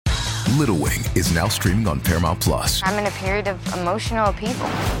Little Wing is now streaming on Paramount Plus. I'm in a period of emotional upheaval.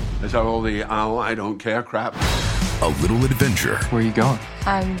 Is that all the I don't care crap? A little adventure. Where are you going?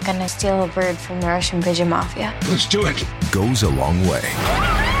 I'm gonna steal a bird from the Russian pigeon mafia. Let's do it. Goes a long way.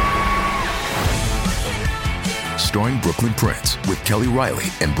 Starring Brooklyn Prince with Kelly Riley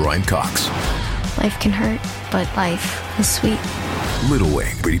and Brian Cox. Life can hurt, but life is sweet. Little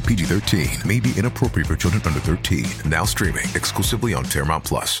Wing, rated PG-13, may be inappropriate for children under 13. Now streaming exclusively on Paramount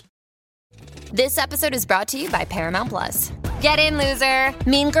Plus. This episode is brought to you by Paramount Plus. Get in, loser!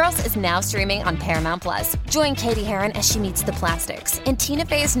 Mean Girls is now streaming on Paramount Plus. Join Katie Heron as she meets the plastics in Tina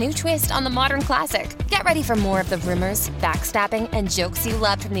Fey's new twist on the modern classic. Get ready for more of the rumors, backstabbing, and jokes you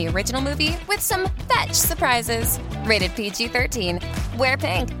loved from the original movie with some fetch surprises. Rated PG-13. Wear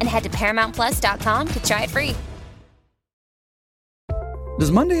pink and head to ParamountPlus.com to try it free.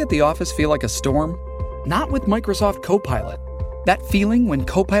 Does Monday at the office feel like a storm? Not with Microsoft Copilot. That feeling when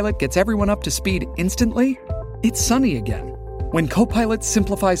Copilot gets everyone up to speed instantly? It's sunny again. When Copilot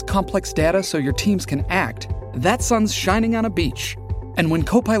simplifies complex data so your teams can act, that sun's shining on a beach. And when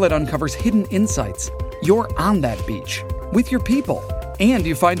Copilot uncovers hidden insights, you're on that beach with your people, and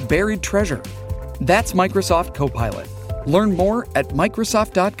you find buried treasure. That's Microsoft Copilot. Learn more at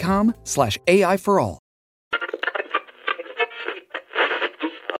Microsoft.com/AI for all.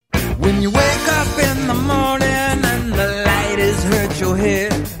 When you wake up in the morning and the light has hurt your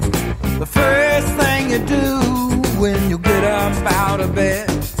head, the first thing you do when you get up out of bed,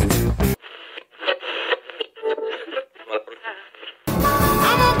 I'm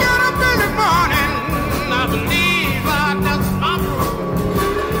gonna get up in the morning, I believe I dust my room.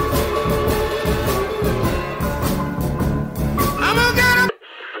 I'm gonna get up,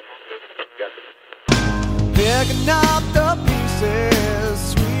 picking up the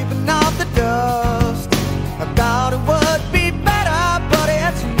pieces, sweeping off the dust. I thought it would be better, but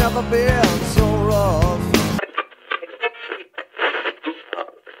it's never been so rough.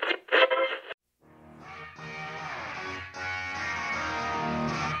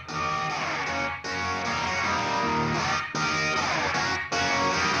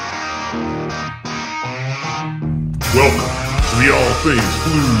 Welcome to the All Things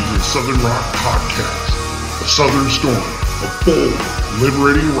Blues and Southern Rock podcast, a southern story of bold,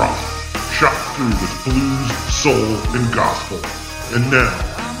 liberating rock, shot through with blues, soul, and gospel. And now,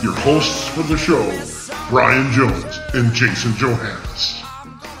 your hosts for the show, Brian Jones and Jason Johannes.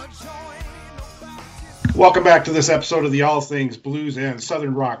 Welcome back to this episode of the All Things Blues and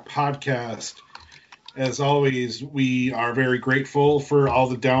Southern Rock podcast. As always, we are very grateful for all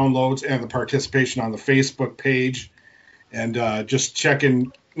the downloads and the participation on the Facebook page. And just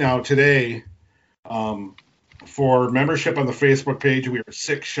checking now today, for membership on the Facebook page, we are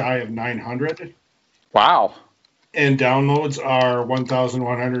 6 shy of 900. Wow. And downloads are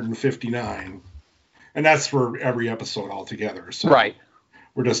 1,159. And that's for every episode altogether. So right.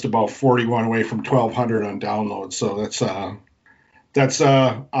 We're just about 41 away from 1,200 on downloads. So that's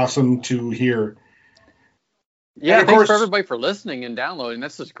awesome to hear. Yeah, thanks for everybody for listening and downloading.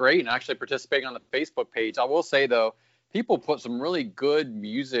 This is great, and actually participating on the Facebook page. I will say, though, people put some really good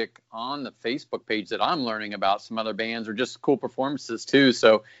music on the Facebook page that I'm learning about, some other bands, or just cool performances, too.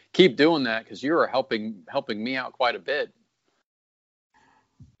 So keep doing that, because you are helping me out quite a bit.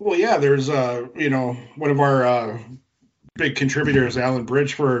 Well, yeah, there's, one of our big contributors, Alan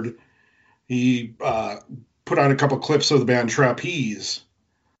Bridgeford, he put on a couple clips of the band Trapeze,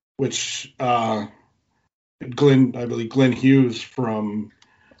 which... Glenn Hughes from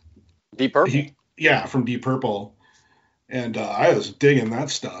Deep Purple. From Deep Purple. And I was digging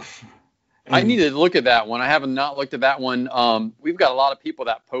that stuff. And I need to look at that one. I have not looked at that one. We've got a lot of people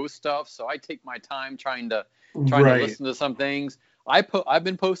that post stuff, so I take my time trying to listen to some things. I've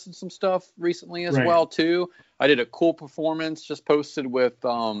been posting some stuff recently as well too. I did a cool performance just posted with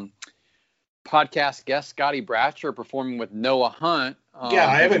podcast guest Scotty Bratcher performing with Noah Hunt.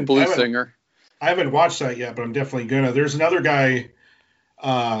 Blues singer. I haven't watched that yet, but I'm definitely gonna. There's another guy,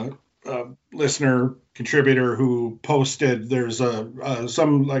 listener, contributor who posted. There's a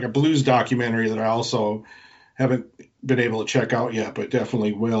blues documentary that I also haven't been able to check out yet, but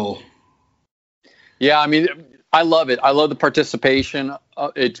definitely will. Yeah, I mean, I love it. I love the participation.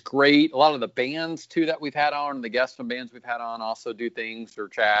 It's great. A lot of the bands too that we've had on, the guests from bands we've had on, also do things or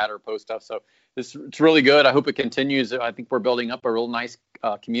chat or post stuff. So it's really good. I hope it continues. I think we're building up a real nice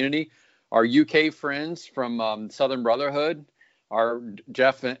community. Our UK friends from Southern Brotherhood, our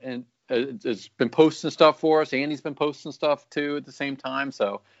Jeff and has been posting stuff for us. Andy's been posting stuff too at the same time.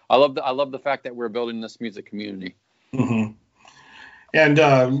 So I love the fact that we're building this music community. Mm-hmm. And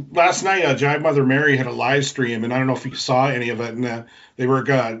last night, Jive Mother Mary had a live stream, and I don't know if you saw any of it. And there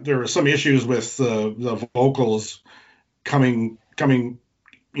were some issues with the vocals coming.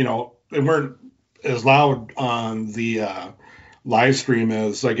 They weren't as loud on the live stream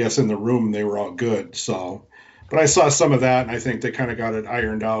as I guess in the room. They were all good. So, but I saw some of that, and I think they kind of got it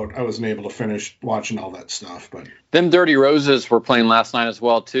ironed out. I wasn't able to finish watching all that stuff, but them Dirty Roses were playing last night as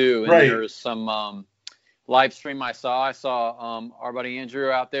well too. And right. There's some live stream I saw our buddy Andrew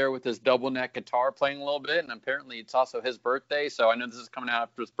out there with his double neck guitar playing a little bit, and apparently it's also his birthday, so I know this is coming out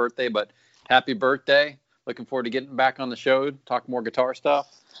after his birthday, but happy birthday. Looking forward to getting back on the show, talk more guitar stuff.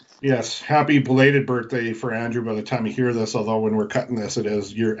 Yes, happy belated birthday for Andrew by the time you hear this, although when we're cutting this, it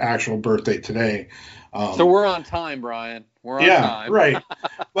is your actual birthday today. So we're on time, Brian. We're on time. Yeah, right.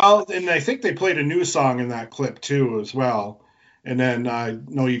 Well, and I think they played a new song in that clip too as well. And then I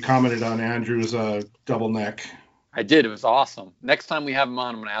know you commented on Andrew's double neck. I did. It was awesome. Next time we have him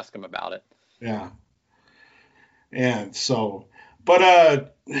on, I'm going to ask him about it. Yeah. And so,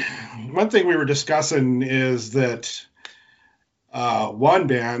 but one thing we were discussing is that one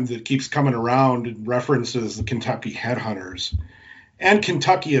band that keeps coming around and references the Kentucky Headhunters and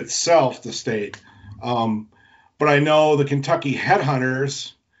Kentucky itself, the state. But I know the Kentucky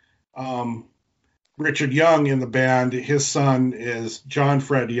Headhunters, Richard Young in the band, his son is John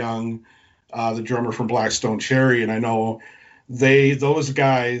Fred Young, the drummer from Blackstone Cherry. And I know those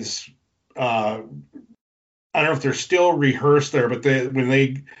guys, I don't know if they're still rehearsed there, but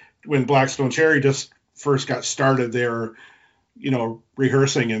when Blackstone Cherry just first got started, they were,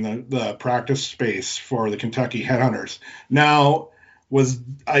 rehearsing in the practice space for the Kentucky Headhunters. Now,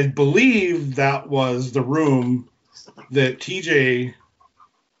 I believe that was the room that TJ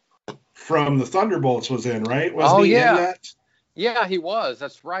from the Thunderbolts was in, right? Was he in that? Yeah, he was.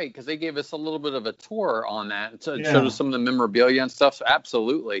 That's right, because they gave us a little bit of a tour on that. So it showed us some of the memorabilia and stuff. So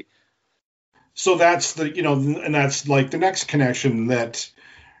absolutely. So that's and that's like the next connection, that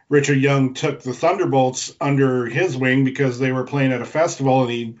Richard Young took the Thunderbolts under his wing because they were playing at a festival,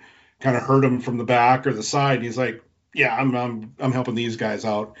 and he kind of heard them from the back or the side. And he's like, "Yeah, I'm helping these guys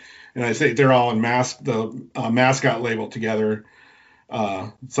out." And I think they're all in the mascot label together.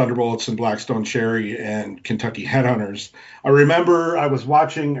 Thunderbolts and Blackstone Cherry and Kentucky Headhunters. I remember I was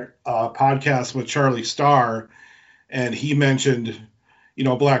watching a podcast with Charlie Starr, and he mentioned,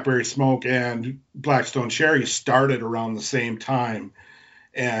 Blackberry Smoke and Blackstone Cherry started around the same time.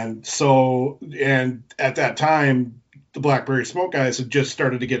 And at that time, the Blackberry Smoke guys had just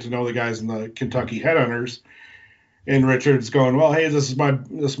started to get to know the guys in the Kentucky Headhunters. And Richard's going, well, hey, this is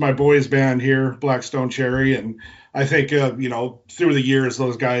my boys band here, Blackstone Cherry. And I think, through the years,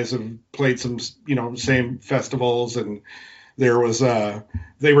 those guys have played some, same festivals. And there was,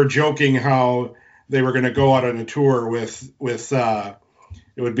 they were joking how they were going to go out on a tour with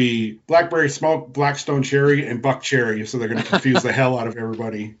it would be Blackberry Smoke, Blackstone Cherry, and Buck Cherry. So they're going to confuse the hell out of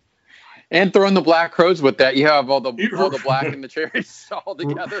everybody. And throwing the Black Crows with that. You have all the black and the cherries all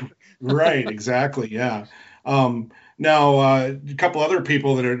together. Right, exactly, yeah. Now, a couple other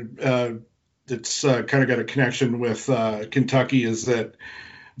people that are that's kind of got a connection with Kentucky is that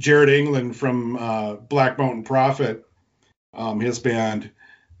Jared England from Black Mountain Prophet, his band,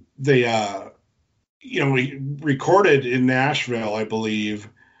 they we recorded in Nashville, I believe,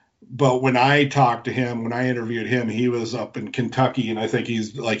 but when I interviewed him, he was up in Kentucky, and I think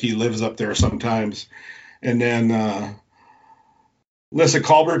he lives up there sometimes. And then Lissa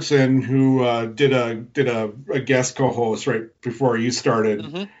Culbertson, who did a guest co-host right before you started.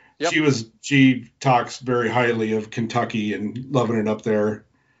 Mm-hmm. Yep. She talks very highly of Kentucky and loving it up there.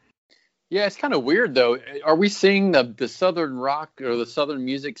 Yeah, it's kind of weird though. Are we seeing the Southern rock or the Southern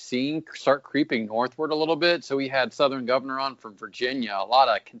music scene start creeping northward a little bit? So we had Southern Governor on from Virginia, a lot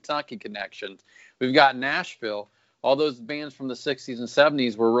of Kentucky connections. We've got Nashville. All those bands from the 60s and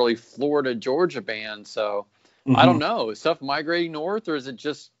 70s were really Florida, Georgia bands. So I don't know. Is stuff migrating north, or is it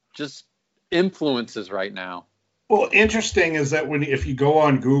just influences right now? Well, interesting is that if you go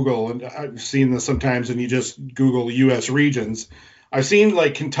on Google, and I've seen this sometimes, and you just Google U.S. regions, I've seen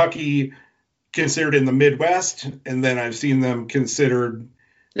like Kentucky considered in the Midwest, and then I've seen them considered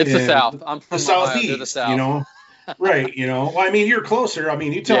the South. I'm from the Southeast, the South. Right, Well, I mean, you're closer. I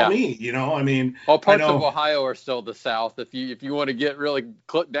mean, you tell me, I mean. Well, parts of Ohio are still the South. If you want to get really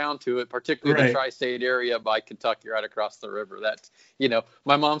down to it, particularly the tri-state area by Kentucky, right across the river. That's,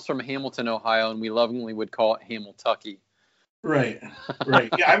 my mom's from Hamilton, Ohio, and we lovingly would call it Hamiltucky. Right. Yeah,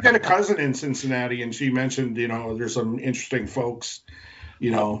 I've got a cousin in Cincinnati, and she mentioned, there's some interesting folks,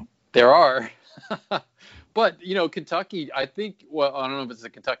 There are. But, Kentucky, I think, well, I don't know if it's the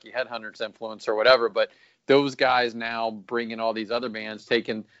Kentucky Headhunters influence or whatever, but those guys now bringing all these other bands,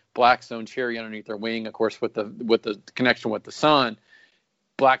 taking Blackstone Cherry underneath their wing, of course, with the connection with the Sun.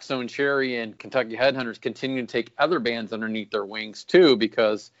 Blackstone Cherry and Kentucky Headhunters continue to take other bands underneath their wings too,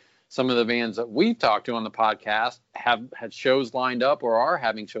 because some of the bands that we've talked to on the podcast have had shows lined up or are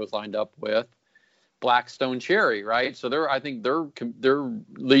having shows lined up with Blackstone Cherry, right? So I think they're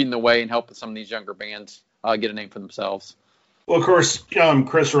leading the way and helping some of these younger bands get a name for themselves. Well, of course,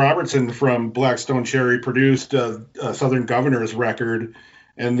 Chris Robertson from Blackstone Cherry produced a Southern Governors record,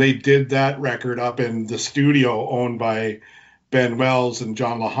 and they did that record up in the studio owned by Ben Wells and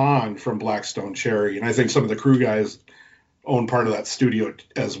John LaHan from Blackstone Cherry. And I think some of the crew guys own part of that studio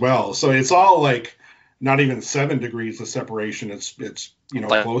as well. So it's all like not even 7 degrees of separation. It's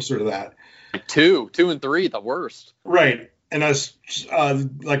closer to that. 2 and 3, the worst. Right. And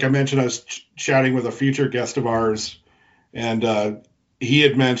like I mentioned, I was chatting with a future guest of ours, and he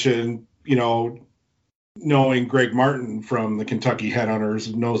had mentioned, knowing Greg Martin from the Kentucky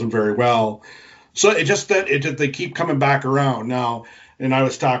Headhunters, knows him very well. So they keep coming back around now. And I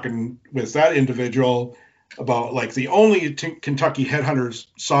was talking with that individual about like the only Kentucky Headhunters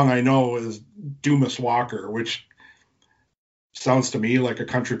song I know is Dumas Walker, which sounds to me like a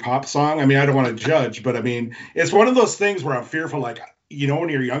country pop song. I mean, I don't want to judge, but I mean, it's one of those things where I'm fearful, like, when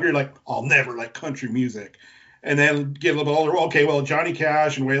you're younger, you're like, I'll never like country music. And then get a little older, okay, well, Johnny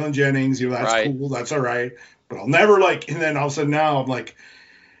Cash and Waylon Jennings, that's right. Cool, that's all right. But I'll never like, and then all of a sudden now I'm like,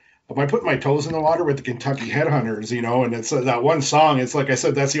 am I putting my toes in the water with the Kentucky Headhunters, and it's that one song, it's like I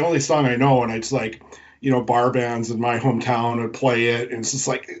said, that's the only song I know, and it's like, bar bands in my hometown would play it, and it's just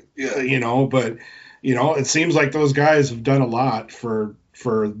like, but, it seems like those guys have done a lot for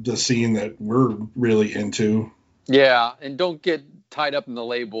the scene that we're really into. Yeah, and don't get tied up in the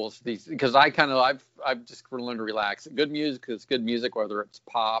labels, because I've just learned to relax. Good music is good music, whether it's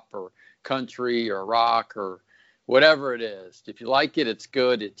pop or country or rock or whatever it is. If you like it, it's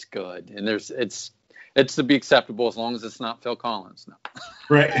good. It's good, and it's to be acceptable as long as it's not Phil Collins. No.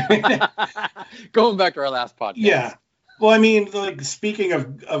 Right. Going back to our last podcast. Yeah. Well, I mean, like, speaking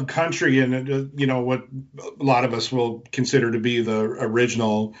of country and, what a lot of us will consider to be the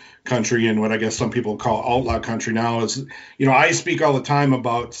original country and what I guess some people call outlaw country now is, I speak all the time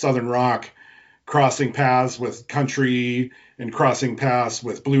about Southern rock crossing paths with country and crossing paths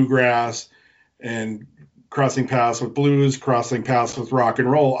with bluegrass and crossing paths with blues, crossing paths with rock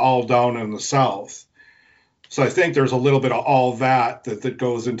and roll, all down in the South. So I think there's a little bit of all that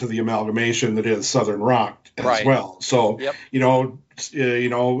goes into the amalgamation that is Southern rock as well. So, yep.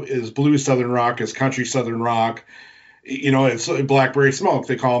 Is blues Southern rock, is country Southern rock, it's Blackberry Smoke.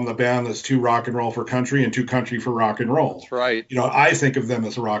 They call them the band that's 2 rock and roll for country and 2 country for rock and roll. That's right. I think of them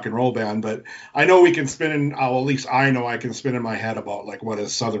as a rock and roll band, but I know we can spin at least I know I can spin in my head about like what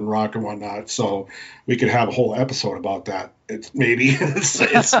is Southern rock and whatnot. So we could have a whole episode about that. It's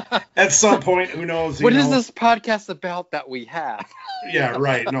at some point, who knows? What is this podcast about that we have? Yeah,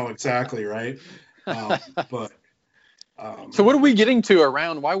 right. No, exactly. Right. So what are we getting to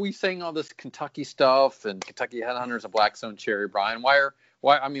around? Why are we saying all this Kentucky stuff and Kentucky Headhunters and Blackstone Cherry, Brian? Why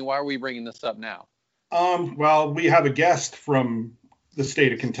are we bringing this up now? Well, we have a guest from the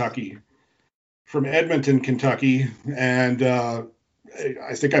state of Kentucky, from Edmonton, Kentucky, and I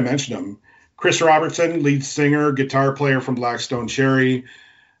think I mentioned him. Chris Robertson, lead singer, guitar player from Blackstone Cherry.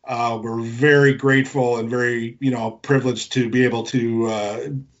 We're very grateful and very, privileged to be able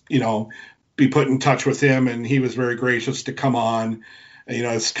to, be put in touch with him, and he was very gracious to come on.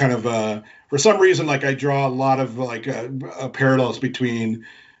 It's kind of for some reason, like I draw a lot of like parallels between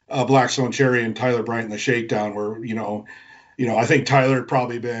Blackstone Cherry and Tyler Bryant and the Shakedown, where I think Tyler had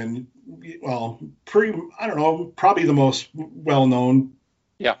probably been probably the most well-known,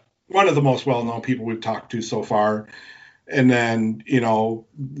 one of the most well-known people we've talked to so far. And then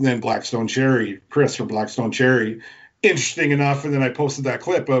Blackstone Cherry, Chris from Blackstone Cherry, interesting enough. And then I posted that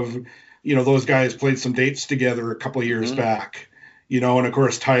clip of those guys played some dates together a couple of years back, and of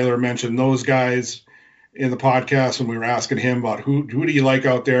course Tyler mentioned those guys in the podcast when we were asking him about who do you like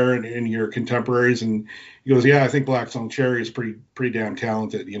out there in your contemporaries, and he goes, yeah, I think Blackstone Cherry is pretty damn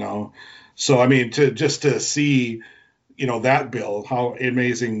talented, So I mean, to see that bill, how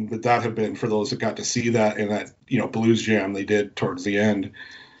amazing would that have been for those that got to see that in that blues jam they did towards the end,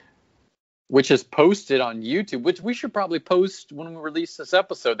 which is posted on YouTube, which we should probably post when we release this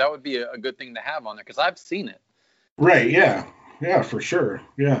episode. That would be a good thing to have on there, because I've seen it. Right, yeah. Yeah, for sure.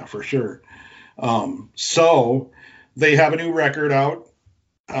 Yeah, for sure. So they have a new record out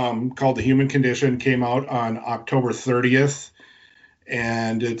called The Human Condition, came out on October 30th.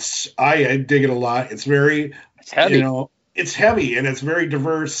 and I dig it a lot. It's very, it's heavy. It's heavy and it's very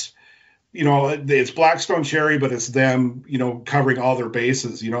diverse. It's Blackstone Cherry, but it's them, covering all their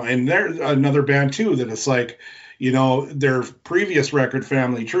bases, and they're another band too that it's like, their previous record,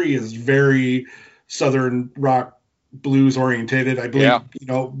 Family Tree, is very Southern rock blues orientated. I believe,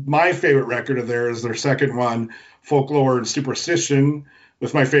 my favorite record of theirs is their second one, Folklore and Superstition,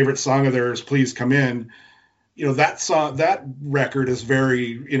 with my favorite song of theirs, Please Come In. That record is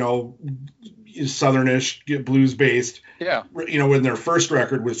very, Southernish, blues based. Yeah. When their first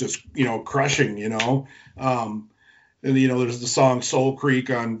record was just, crushing, and there's the song Soul Creek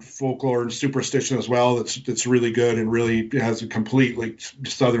on Folklore and Superstition as well. That's really good and really has a complete like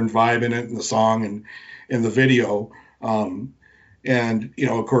Southern vibe in it in the song and in the video. And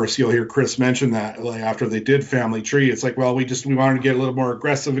of course you'll hear Chris mention that like after they did Family Tree, it's like, well, we wanted to get a little more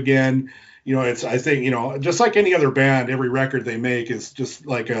aggressive again. I think, just like any other band, every record they make is just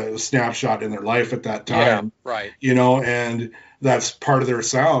like a snapshot in their life at that time. Yeah, right. And that's part of their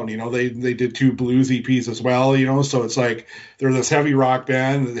sound. They did 2 blues EPs as well, so it's like they're this heavy rock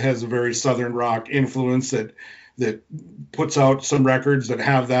band that has a very Southern rock influence that puts out some records that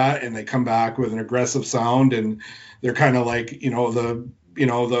have that, and they come back with an aggressive sound, and they're kind of like,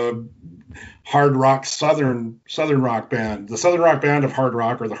 the hard rock Southern rock band, the Southern rock band of hard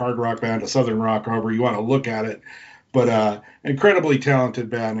rock, or the hard rock band of Southern rock, however you want to look at it. But incredibly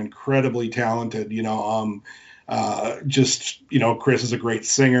talented band, incredibly talented, Chris is a great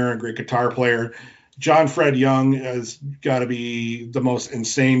singer, a great guitar player. John Fred Young has got to be the most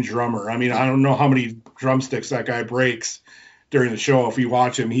insane drummer. I mean, I don't know how many drumsticks that guy breaks during the show. If you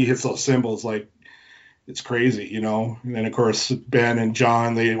watch him, he hits those cymbals like it's crazy, And then, of course, Ben and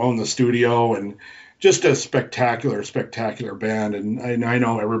John, they own the studio, and just a spectacular, spectacular band. And I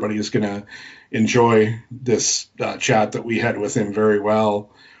know everybody is going to enjoy this chat that we had with him very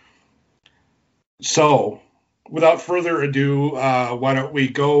well. So, without further ado, why don't we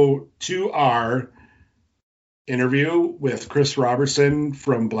go to our interview with Chris Robertson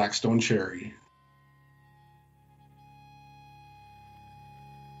from Blackstone Cherry.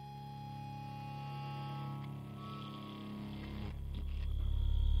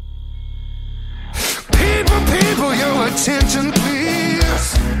 People, your attention,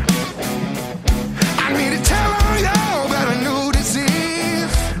 please. I need to tell on you about a new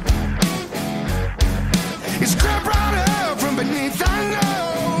disease. It's crept right up from beneath our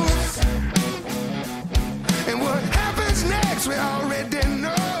nose, and what happens next we already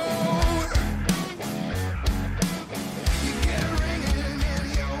know. You get a ringing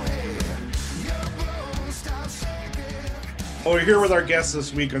in your head, your bones start shaking. Well, we're here with our guest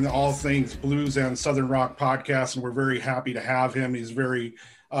this week on the All Things Blues and Southern Rock podcast, and we're very happy to have him. He's very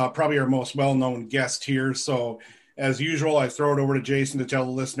probably our most well-known guest here. So, as usual, I throw it over to Jason to tell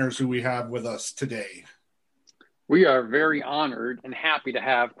the listeners who we have with us today. We are very honored and happy to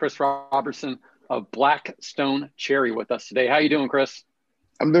have Chris Robertson of Blackstone Cherry with us today. How you doing, Chris?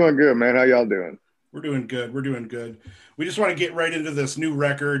 I'm doing good, man. How y'all doing? We're doing good. We just want to get right into this new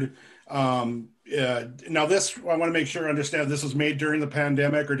record. Now this, I want to make sure I understand, this was made during the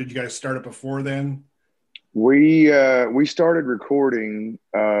pandemic, or did you guys start it before then? We started recording,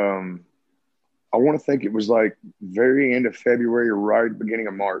 I want to think it was like very end of February or right beginning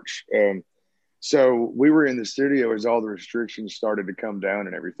of March. So we were in the studio as all the restrictions started to come down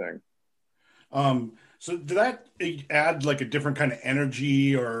and everything. So did that add like a different kind of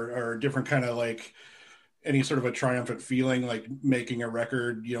energy or a different kind of like any sort of a triumphant feeling, like making a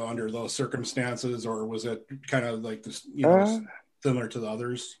record, under those circumstances, or was it kind of like this, similar to the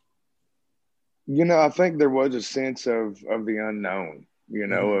others? I think there was a sense of the unknown,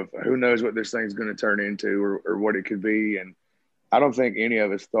 of who knows what this thing's going to turn into or what it could be. And I don't think any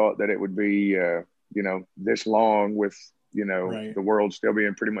of us thought that it would be, this long with, right. The world still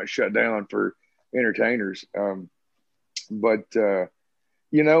being pretty much shut down for entertainers. But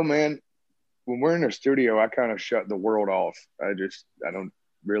man, when we're in a studio, I kind of shut the world off. I don't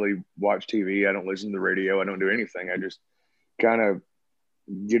really watch TV. I don't listen to the radio. I don't do anything. I just kind of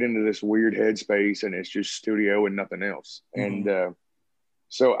get into this weird headspace, and it's just studio and nothing else. Mm-hmm. And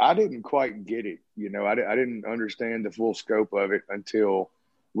so I didn't quite get it. I didn't understand the full scope of it until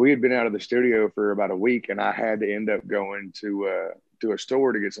we had been out of the studio for about a week, and I had to end up going to a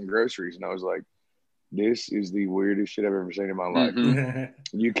store to get some groceries. And I was like, this is the weirdest shit I've ever seen in my life.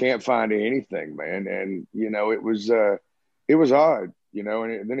 Mm-hmm. You can't find anything, man. And, it was odd,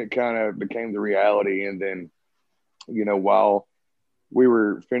 and then it kind of became the reality. And then, while we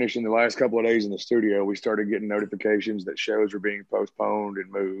were finishing the last couple of days in the studio, we started getting notifications that shows were being postponed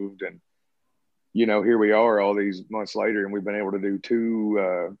and moved. And here we are all these months later, and we've been able to do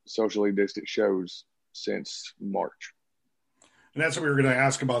 2 socially distant shows since March. And that's what we were going to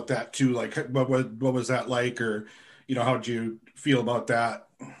ask about that too. Like, what was that like, or how did you feel about that?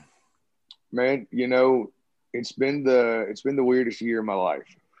 Man, it's been the weirdest year of my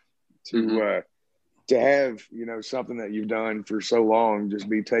life to have something that you've done for so long just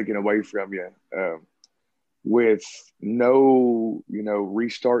be taken away from you, with no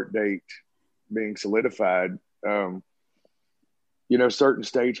restart date being solidified. Certain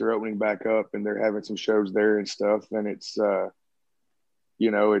states are opening back up and they're having some shows there and stuff, and it's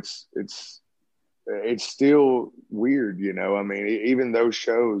it's still weird. I mean, even those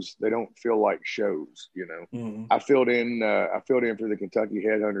shows, they don't feel like shows. I filled in for the Kentucky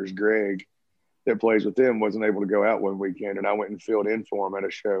Headhunters. Greg, that plays with them, wasn't able to go out one weekend, and I went and filled in for him at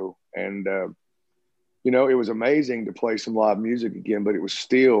a show. And it was amazing to play some live music again, but it was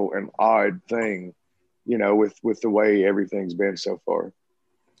still an odd thing, with the way everything's been so far.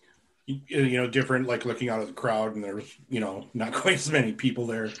 Different, like looking out at the crowd and there's, not quite as many people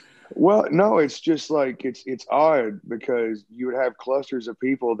there. Well, no, it's just like, it's odd because you would have clusters of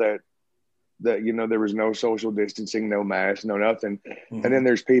people that, there was no social distancing, no mask, no nothing. Mm-hmm. And then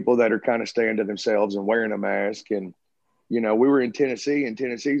there's people that are kind of staying to themselves and wearing a mask. And, we were in Tennessee, and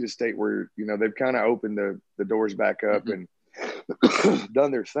Tennessee's a state where, they've kind of opened the doors back up and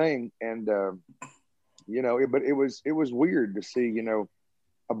done their thing. And, but it was weird to see,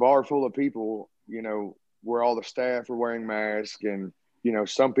 a bar full of people, where all the staff were wearing masks, and,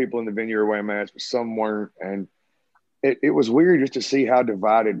 some people in the venue are wearing masks, but some weren't. And it was weird just to see how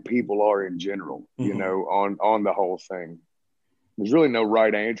divided people are in general, on the whole thing. There's really no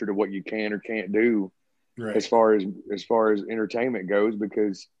right answer to what you can or can't do, right, as far as entertainment goes,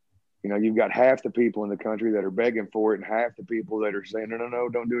 because, you've got half the people in the country that are begging for it and half the people that are saying, no,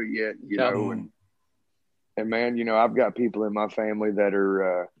 don't do it yet, and man, I've got people in my family that are,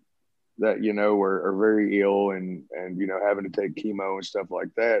 are very ill and, having to take chemo and stuff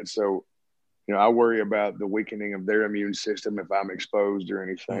like that. So, I worry about the weakening of their immune system if I'm exposed or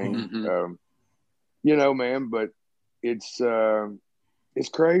anything. Mm-hmm. Man, but it's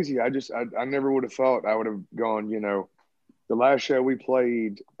crazy. I never would have thought I would have gone, the last show we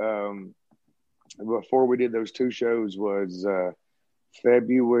played, before we did those 2 shows was,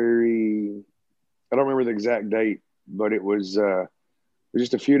 February. I don't remember the exact date, but it was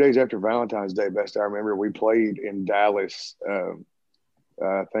just a few days after Valentine's Day. Best I remember, we played in Dallas,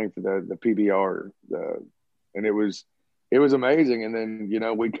 I think for the PBR, and it was amazing. And then,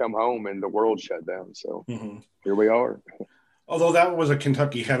 we come home and the world shut down. So Here we are. Although that was a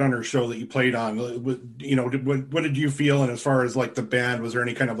Kentucky Headhunter show that you played on, what did you feel? And as far as like the band, was there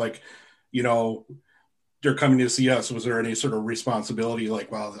any kind of like, they're coming to see us? Was there any sort of responsibility, like,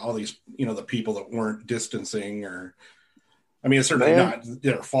 well, all these, the people that weren't distancing, or, I mean, it's certainly not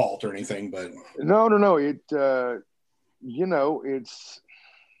their fault or anything, but no. It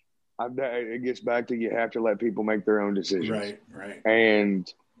gets back to, you have to let people make their own decisions. Right.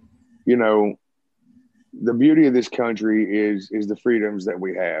 And, the beauty of this country is the freedoms that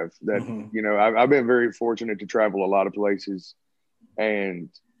we have. That, I've been very fortunate to travel a lot of places, and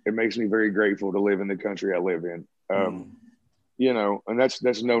it makes me very grateful to live in the country I live in. And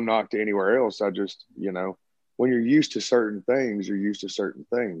that's no knock to anywhere else. I just, when you're used to certain things, you're used to certain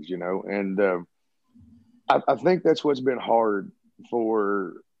things, and I think that's what's been hard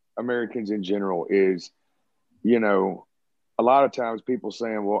for Americans in general is, a lot of times people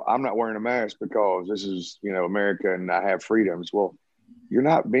saying, well, I'm not wearing a mask because this is, America and I have freedoms. Well, you're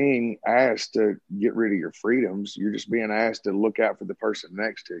not being asked to get rid of your freedoms. You're just being asked to look out for the person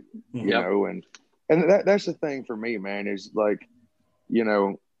next to you, you know, and that's the thing for me, man, is like,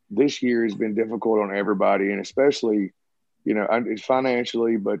 this year has been difficult on everybody, and especially, it's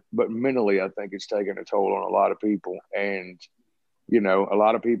financially, but mentally, I think it's taken a toll on a lot of people. And, a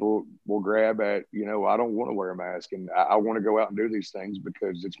lot of people will grab at, I don't want to wear a mask, and I want to go out and do these things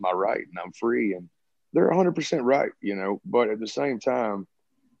because it's my right and I'm free. And they're 100% right, but at the same time,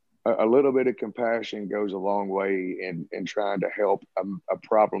 a little bit of compassion goes a long way in trying to help a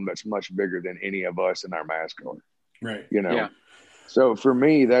problem that's much bigger than any of us in our mask are. Right. Yeah. So for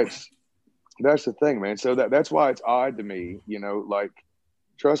me, that's the thing, man. So that's why it's odd to me, like,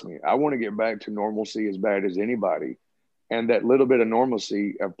 trust me, I want to get back to normalcy as bad as anybody. And that little bit of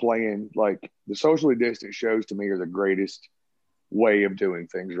normalcy of playing, like, the socially distant shows to me are the greatest way of doing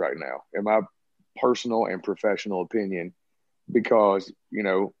things right now, in my personal and professional opinion, because,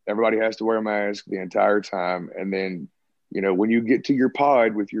 everybody has to wear a mask the entire time. And then, when you get to your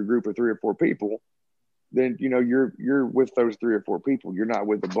pod with your group of 3 or 4 people, then, you're with those 3 or 4 people. You're not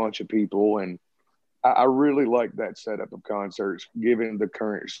with a bunch of people. And, I really like that setup of concerts, given the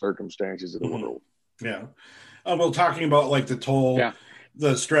current circumstances of the world. Yeah. Well, talking about like the toll,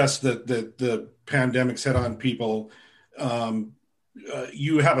 the stress that the pandemic's had on people.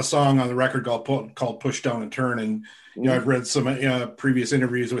 You have a song on the record called "Push Down and Turn," and I've read some previous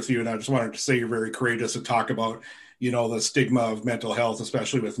interviews with you, and I just wanted to say you're very courageous to talk about the stigma of mental health,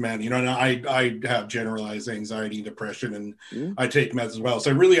 especially with men. And I have generalized anxiety and depression, and I take meds as well, so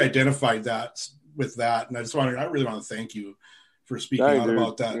I really identified that with that, and I really want to thank you for speaking out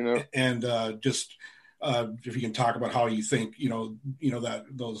about that, and just if you can talk about how you think that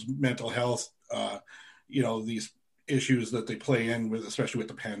those mental health these issues that they play in with, especially with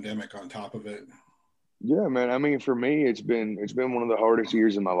the pandemic on top of it. Yeah, man. I mean, for me, it's been one of the hardest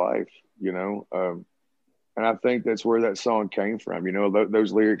years of my life, and I think that's where that song came from.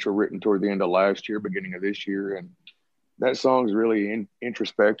 Those lyrics were written toward the end of last year, beginning of this year, and that song's really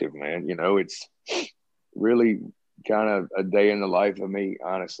introspective, man. It's really kind of a day in the life of me,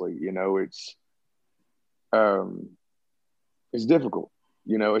 honestly. It's difficult,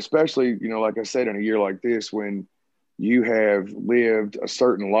 especially, like I said, in a year like this, when you have lived a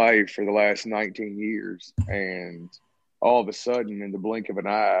certain life for the last 19 years, and all of a sudden, in the blink of an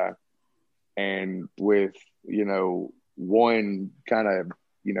eye, and with, one kind of,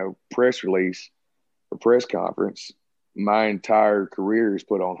 press release or press conference, my entire career is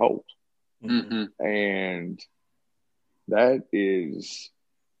put on hold. Mm-hmm. And that it's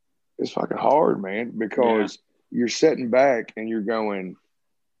fucking hard, man, because you're sitting back and you're going,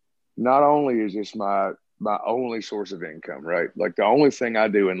 not only is this my only source of income, right? Like, the only thing I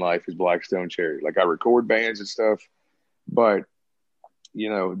do in life is Blackstone Cherry. Like, I record bands and stuff, but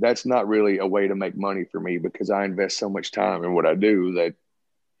that's not really a way to make money for me, because I invest so much time in what I do that,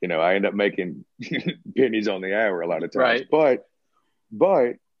 I end up making pennies on the hour a lot of times. Right.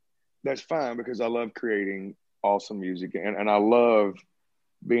 But that's fine, because I love creating awesome music, and I love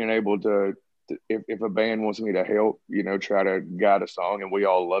being able to if a band wants me to help, try to guide a song, and we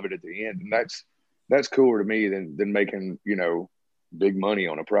all love it at the end. And that's cooler to me than making, big money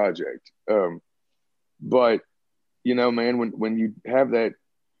on a project. But, man, when you have that,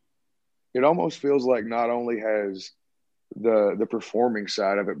 it almost feels like not only has the performing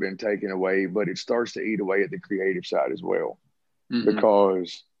side of it been taken away, but it starts to eat away at the creative side as well. Mm-hmm.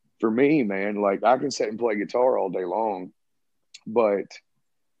 Because for me, man, like, I can sit and play guitar all day long, but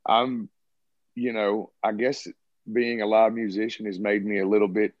I'm, I guess being a live musician has made me a little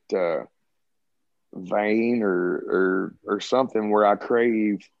bit vain or something, where I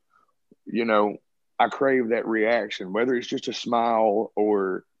crave, I crave that reaction, whether it's just a smile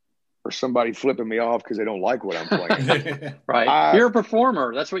or somebody flipping me off because they don't like what I'm playing. Right. You're a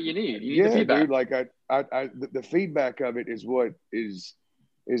performer. That's what you need. You need the feedback. Dude, like the feedback of it is what is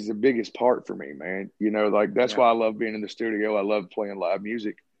the biggest part for me, man. Like, that's why I love being in the studio. I love playing live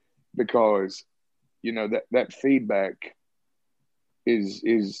music, because, that feedback is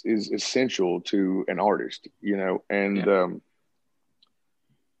essential to an artist, and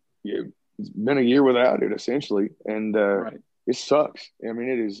it's been a year without it, essentially, and it sucks. I mean,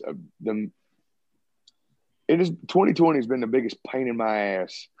 it is 2020 has been the biggest pain in my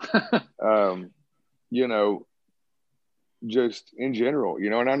ass, just in general,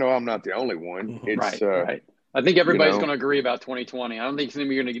 and I know I'm not the only one. It's right. I think everybody's going to agree about 2020. I don't think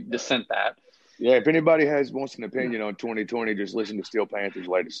you're going to dissent that. Yeah, if anybody wants an opinion on 2020, just listen to Steel Panther's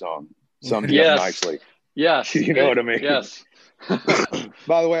latest song. Sums it up nicely. Yes. You know what I mean? Yes.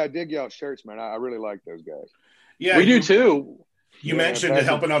 By the way, I dig y'all's shirts, man. I really like those guys. Yeah, we do too. You mentioned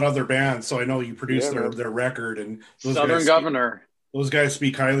helping out other bands, so I know you produced their record, and those Southern Governor. Those guys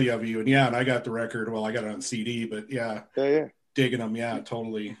speak highly of you, and I got the record. Well, I got it on CD, but digging them. Yeah,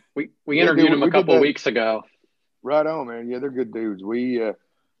 totally. We interviewed them a couple weeks ago. Right on, man. Yeah, they're good dudes. We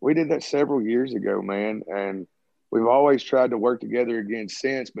did that several years ago, man, and we've always tried to work together again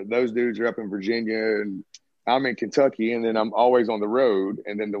since. But those dudes are up in Virginia, and I'm in Kentucky, and then I'm always on the road.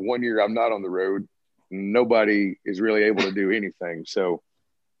 And then the one year I'm not on the road, nobody is really able to do anything. So,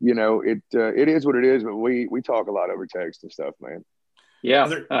 it is what it is. But we talk a lot over text and stuff, man.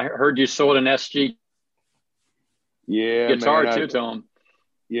 Yeah, I heard you sold an SG guitar too to him.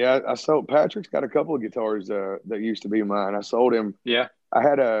 Yeah, I sold. Patrick's got a couple of guitars that used to be mine. I sold him. Yeah, I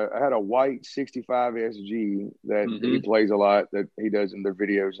had a white 65 SG that he plays a lot, that he does in their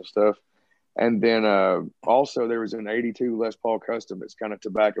videos and stuff. And then also there was an 82 Les Paul Custom. It's kind of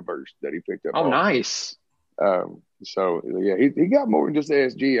tobacco burst that he picked up. Oh, nice. So yeah, he got more than just the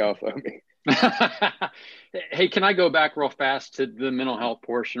SG off of me. Hey, can I go back real fast to the mental health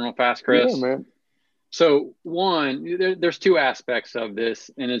portion real fast, Chris? Yeah, man. So one, there's two aspects of this,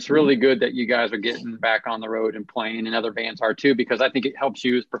 and it's really good that you guys are getting back on the road and playing, and other bands are too, because I think it helps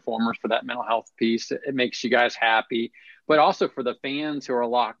you as performers for that mental health piece. It makes you guys happy, but also for the fans who are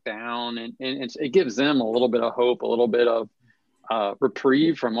locked down, and it gives them a little bit of hope, a little bit of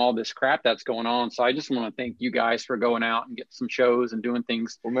reprieve from all this crap that's going on. So I just want to thank you guys for going out and getting some shows and doing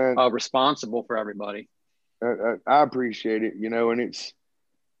things responsible for everybody. I appreciate it, and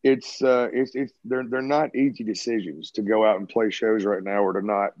they're not easy decisions to go out and play shows right now or to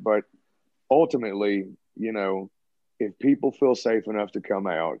not. But ultimately, if people feel safe enough to come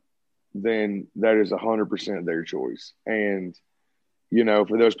out, then that is 100% their choice. And,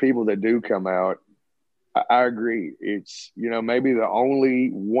 for those people that do come out, I agree. It's, maybe the only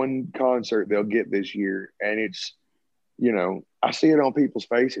one concert they'll get this year. And it's, I see it on people's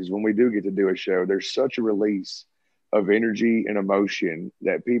faces when we do get to do a show. There's such a release of energy and emotion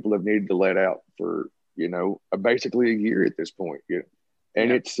that people have needed to let out for, basically a year at this point.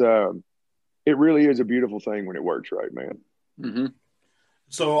 And it's, it really is a beautiful thing when it works right, man. Mm-hmm.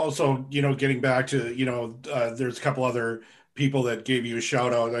 So also, getting back to, there's a couple other people that gave you a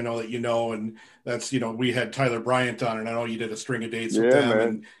shout out. I know that, and that's, we had Tyler Bryant on, and I know you did a string of dates with them, man.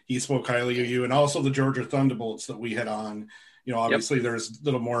 And he spoke highly of you, and also the Georgia Thunderbolts that we had on. Obviously there's a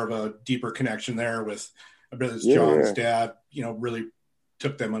little more of a deeper connection there with, I bet it's John's dad, really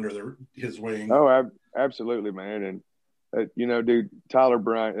took them under his wing. Oh, absolutely, man. And, dude, Tyler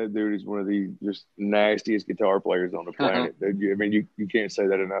Bryant, that dude is one of the just nastiest guitar players on the planet. I mean, you can't say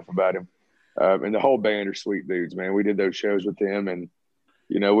that enough about him. And the whole band are sweet dudes, man. We did those shows with them, and,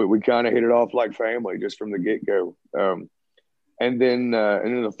 we kind of hit it off like family just from the get-go. And then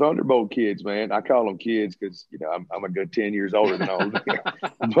the Thunderbolt kids, man, I call them kids because, I'm a good 10 years older than all of them.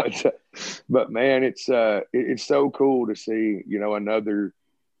 But man, it's so cool to see,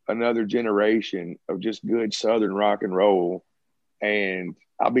 another generation of just good Southern rock and roll. And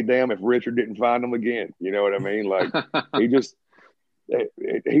I'll be damned if Richard didn't find them again. You know what I mean? Like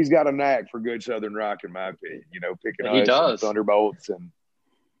he's got a knack for good Southern rock, in my opinion, picking us Thunderbolts, and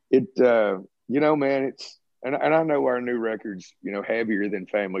it, man, it's, and I know our new record's, heavier than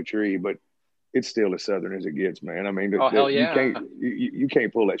Family Tree, but it's still as Southern as it gets, man. I mean, hell yeah. You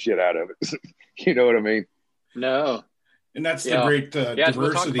can't pull that shit out of it. You know what I mean? No. And that's the great diversity.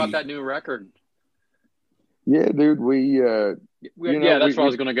 We'll talk about that new record. Yeah, dude. That's where I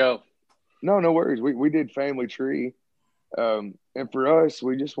was going to go. No worries. We did Family Tree. And for us,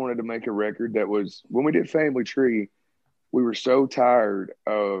 we just wanted to make a record that was, when we did Family Tree, we were so tired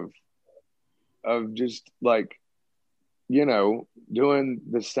of just like, doing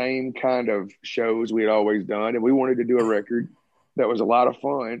the same kind of shows we had always done. And we wanted to do a record that was a lot of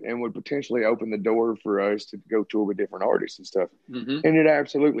fun and would potentially open the door for us to go tour with different artists and stuff. Mm-hmm. And it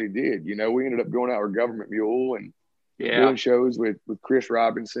absolutely did. We ended up going out with Government Mule and doing shows with Chris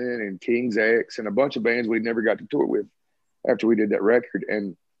Robinson and King's X and a bunch of bands we'd never got to tour with after we did that record.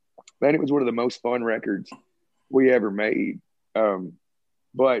 And man, it was one of the most fun records we ever made.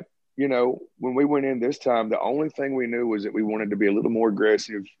 But when we went in this time, the only thing we knew was that we wanted to be a little more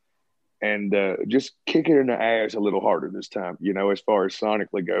aggressive and just kick it in the ass a little harder this time, as far as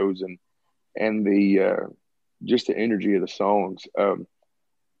sonically goes, and the just the energy of the songs, and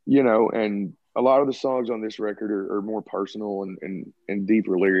a lot of the songs on this record are more personal and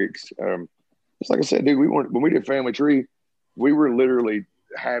deeper lyrics. It's like I said, dude, when we did Family Tree, we were literally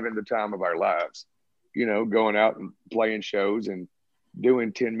having the time of our lives, going out and playing shows and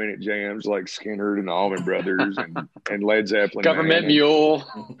doing 10-minute jams like Skinner and the Allman Brothers and Led Zeppelin. Government Mule.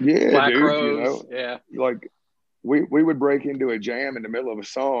 Yeah, Black dude, Rose. Yeah. Like we would break into a jam in the middle of a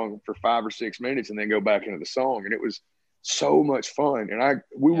song for 5 or 6 minutes and then go back into the song. And it was so much fun. And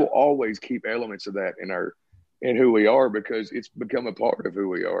we will always keep elements of that in who we are because it's become a part of who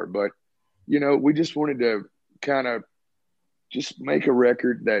we are. But, we just wanted to kind of just make a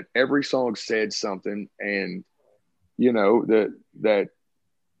record that every song said something and, that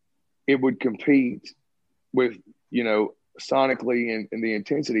it would compete with, sonically and the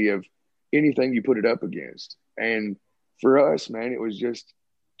intensity of anything you put it up against. And for us, man, it was just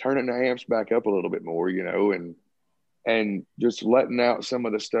turning the amps back up a little bit more, and just letting out some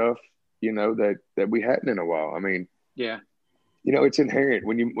of the stuff, that we hadn't in a while. I mean, it's inherent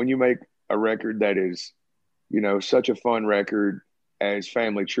when you make a record that is, such a fun record as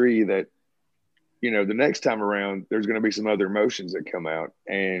Family Tree that, the next time around, there's going to be some other emotions that come out.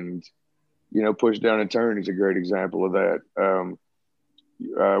 And, Push Down and Turn is a great example of that.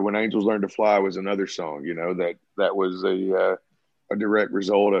 When Angels Learn to Fly was another song, that was a direct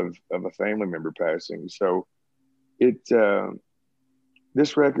result of a family member passing. So it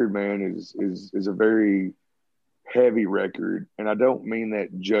this record, man, is a very heavy record, and I don't mean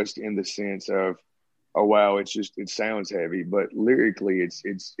that just in the sense of, oh wow, it sounds heavy, but lyrically it's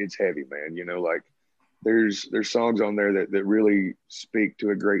heavy, man. You know, like there's songs on there that really speak to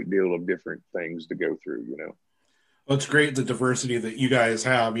a great deal of different things to go through, you know. Well, it's great the diversity that you guys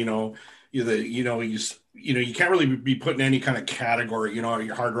have. You can't really be put in any kind of category. You know,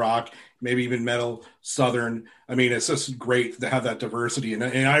 your hard rock, maybe even metal, southern. I mean, it's just great to have that diversity, and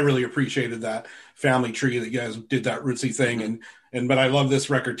I really appreciated that family tree that you guys did that rootsy thing, but I love this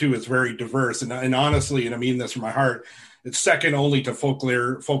record too. It's very diverse, and honestly, and I mean this from my heart, it's second only to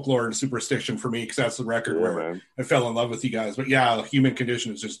folklore and superstition for me, because that's the record where I fell in love with you guys. But yeah, Human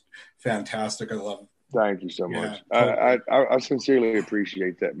Condition is just fantastic. I love it. Thank you so much. Totally. I sincerely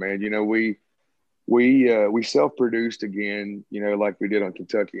appreciate that, man. You know, we self-produced again, you know, like we did on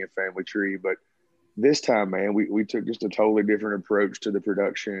Kentucky and Family Tree, but this time, man, we took just a totally different approach to the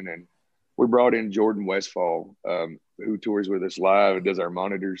production, and we brought in Jordan Westfall, who tours with us live and does our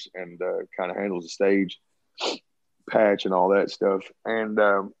monitors and kind of handles the stage patch and all that stuff. And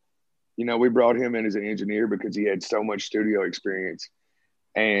you know, we brought him in as an engineer because he had so much studio experience.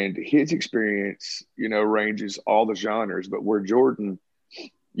 And his experience, you know, ranges all the genres, but where Jordan,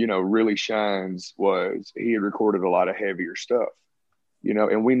 you know, really shines was he had recorded a lot of heavier stuff, you know,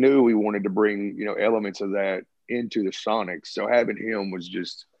 and we knew we wanted to bring, you know, elements of that into the sonics. So having him was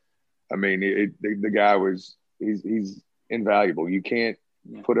just, I mean, the guy he's invaluable. You can't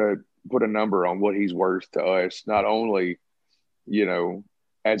put a number on what he's worth to us, not only, you know,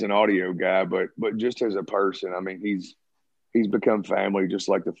 as an audio guy, but just as a person. I mean, he's become family, just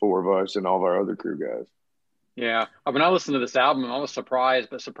like the four of us and all of our other crew guys. Yeah. When I listened to this album, I was surprised,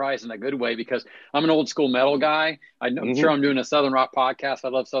 but surprised in a good way, because I'm an old school metal guy. I'm sure I'm doing a Southern rock podcast. I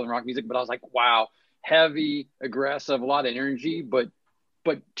love Southern rock music, but I was like, wow, heavy, aggressive, a lot of energy, but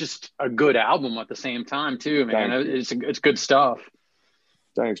just a good album at the same time too, man. It's good stuff.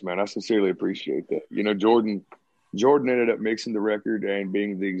 Thanks, man. I sincerely appreciate that. You know, Jordan ended up mixing the record and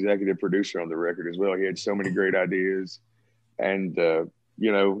being the executive producer on the record as well. He had so many great ideas. And,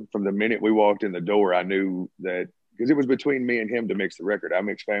 you know, from the minute we walked in the door, I knew that, because it was between me and him to mix the record. I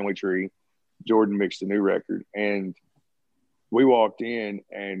mixed Family Tree, Jordan mixed the new record. And we walked in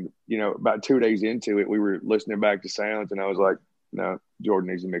and, you know, about 2 days into it, we were listening back to sounds, and I was like, no, Jordan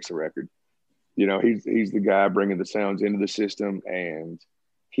needs to mix the record. You know, he's the guy bringing the sounds into the system, and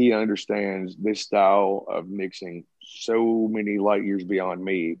he understands this style of mixing so many light years beyond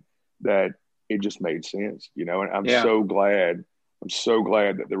me that it just made sense, you know. And I'm so glad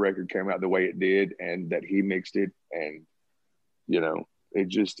that the record came out the way it did and that he mixed it. And, you know, it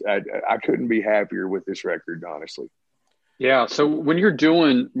just, I couldn't be happier with this record, honestly. Yeah. So when you're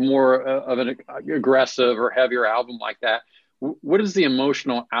doing more of an aggressive or heavier album like that, what is the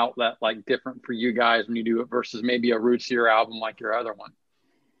emotional outlet like different for you guys when you do it versus maybe a rootsier album like your other one?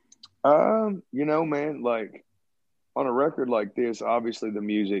 You know, man, like on a record like this, obviously the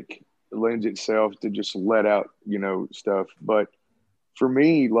music lends itself to just let out, you know, stuff. But for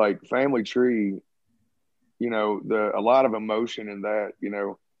me, like Family Tree, you know, a lot of emotion in that, you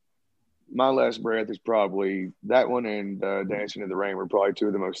know, My Last Breath is probably that one, and Dancing in the Rain were probably two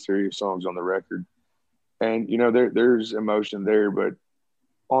of the most serious songs on the record. And, you know, there's emotion there, but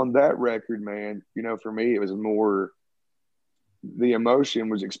on that record, man, you know, for me, it was more, the emotion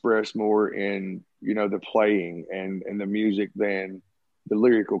was expressed more in, you know, the playing and the music than the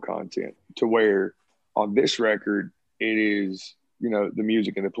lyrical content, to where on this record, it is, you know, the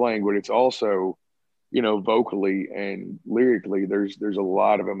music and the playing, but it's also, you know, vocally and lyrically, there's a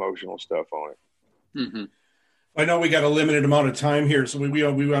lot of emotional stuff on it. Mm-hmm. I know we got a limited amount of time here, so we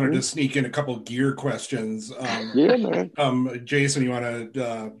wanted to sneak in a couple of gear questions. Yeah, man. Jason, you want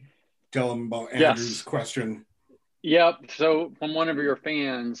to tell them about Andrew's question? Yep. So from one of your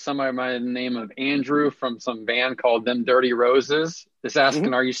fans, somebody by the name of Andrew from some band called Them Dirty Roses is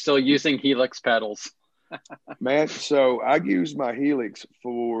asking, are you still using Helix pedals? Man, so I used my Helix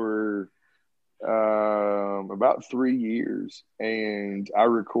for about 3 years, and I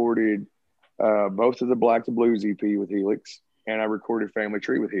recorded both of the Black to Blues EP with Helix, and I recorded Family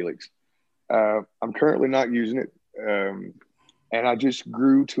Tree with Helix. I'm currently not using it, and I just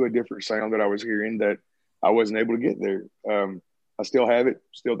grew to a different sound that I was hearing that I wasn't able to get there. I still have it,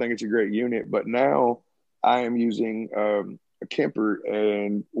 still think it's a great unit, but now I am using a Kemper,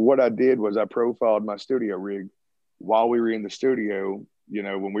 and what I did was I profiled my studio rig while we were in the studio. You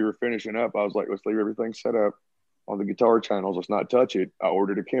know, when we were finishing up, I was like, let's leave everything set up on the guitar channels. Let's not touch it. I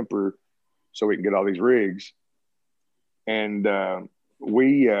ordered a Kemper so we can get all these rigs. And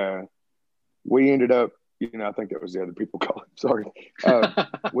we ended up I think that was the other people calling. Sorry.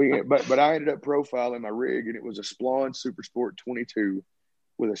 But I ended up profiling my rig, and it was a Splon Super Sport 22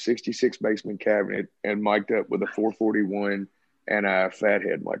 with a 66 basement cabinet and mic'd up with a 441 and a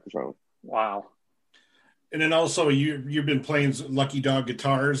fathead microphone. Wow. And then also you've been playing Lucky Dog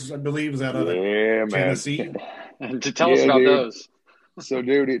guitars, I believe. Is that out of Tennessee? And to tell us about those. So,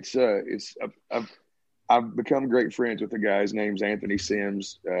 dude, I've become great friends with the guy. His name's Anthony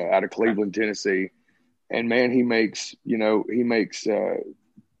Sims, out of Cleveland, Tennessee. And man, he makes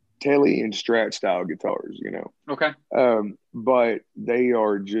Telly and Strat style guitars, Okay. But they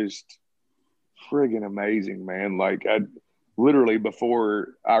are just friggin' amazing, man. Like, I literally, before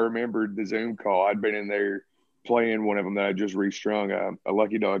I remembered the Zoom call, I'd been in there playing one of them that I just restrung, a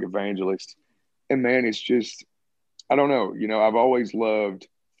Lucky Dog Evangelist. And man, it's just, I don't know, I've always loved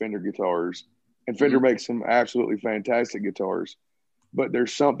Fender guitars, and Fender makes some absolutely fantastic guitars, but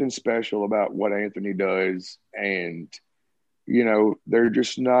there's something special about what Anthony does. And, they're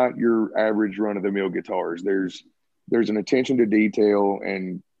just not your average run of the mill guitars. There's an attention to detail,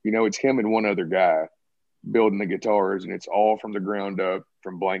 and, it's him and one other guy building the guitars, and it's all from the ground up,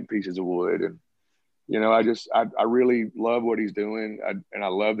 from blank pieces of wood. And, I really love what he's doing. And I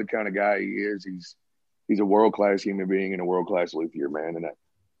love the kind of guy he is. He's a world-class human being and a world-class luthier, man. And,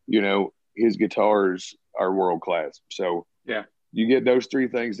 his guitars are world-class. So yeah, you get those three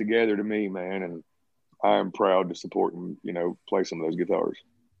things together to me, man. And I'm proud to support and, play some of those guitars.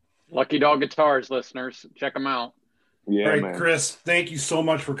 Lucky Dog Guitars, listeners. Check them out. Yeah, all right, man. Chris, thank you so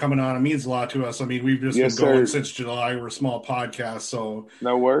much for coming on. It means a lot to us. I mean, we've just been going since July. We're a small podcast, so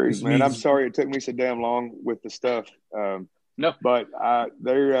no worries, man. I'm sorry it took me so damn long with the stuff. No, but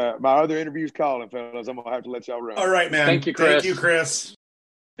they're my other interview's calling, fellas. I'm gonna have to let y'all run. All right, man. Thank you, Chris. Thank you, Chris.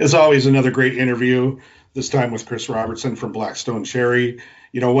 As always, another great interview. This time with Chris Robertson from Blackstone Cherry.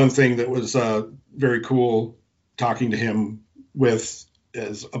 One thing that was very cool talking to him with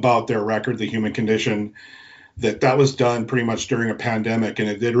is about their record, The Human Condition. That was done pretty much during a pandemic, and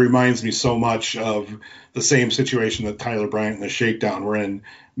it reminds me so much of the same situation that Tyler Bryant and the Shakedown were in,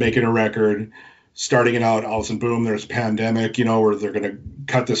 making a record, starting it out, all of a sudden, boom, there's a pandemic, where they're going to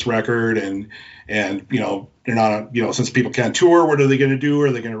cut this record, and they're not, since people can't tour, what are they going to do?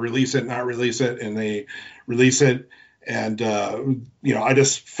 Are they going to release it, not release it? And they release it. And, I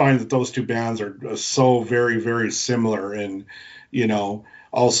just find that those two bands are so very, very similar. And,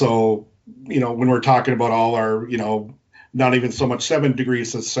 also, when we're talking about all our, not even so much 7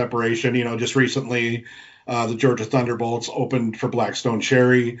 degrees of separation, just recently the Georgia Thunderbolts opened for Blackstone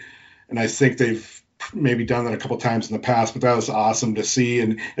Cherry. And I think they've maybe done that a couple times in the past, but that was awesome to see.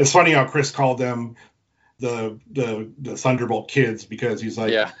 And it's funny how Chris called them the Thunderbolt kids, because he's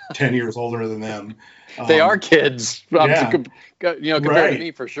like 10 years older than them. They are kids, compared right. to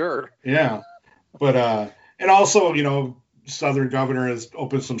me, for sure. Yeah. But, and also, Southern Governor has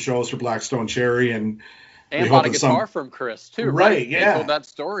opened some shows for Blackstone Cherry, and bought a guitar from Chris too, right? Yeah, they told that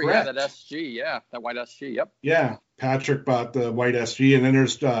story. Correct. Yeah, that SG, that white SG. Yep. Yeah, Patrick bought the white SG, and then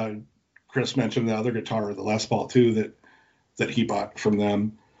there's Chris mentioned the other guitar, the Les Paul too, that he bought from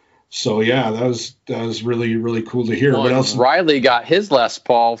them. So yeah, that was really, really cool to hear. What else? Riley got his Les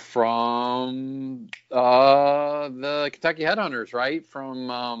Paul from the Kentucky Headhunters, right?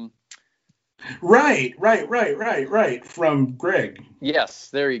 From Right. From Greg. Yes,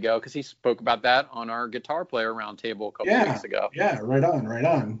 there you go. Because he spoke about that on our Guitar Player Roundtable a couple weeks ago. Yeah, right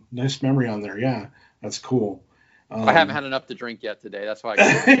on. Nice memory on there. Yeah, that's cool. I haven't had enough to drink yet today. That's why I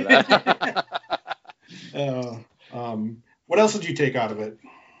got into that. What else did you take out of it?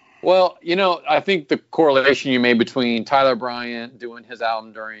 Well, I think the correlation you made between Tyler Bryant doing his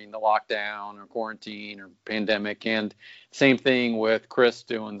album during the lockdown or quarantine or pandemic, and same thing with Chris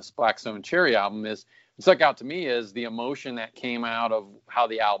doing this Blackstone Cherry album, is what stuck out to me is the emotion that came out of how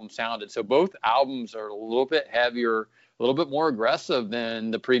the album sounded. So both albums are a little bit heavier, a little bit more aggressive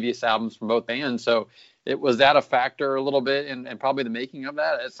than the previous albums from both bands. So was that a factor a little bit, and probably the making of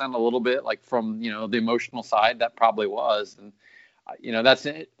that? It sounded a little bit like from, the emotional side, that probably was. And, that's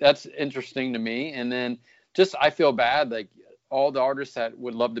interesting to me. And then just, I feel bad, like all the artists that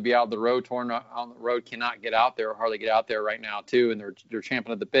would love to be out on the road, touring on the road, cannot get out there, or hardly get out there right now too. And they're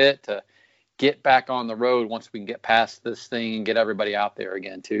champing at the bit to get back on the road once we can get past this thing and get everybody out there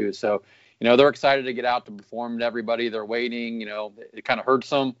again too. So, they're excited to get out to perform to everybody. They're waiting, it kind of hurts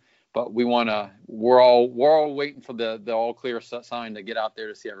them, but we're all waiting for the all clear sign to get out there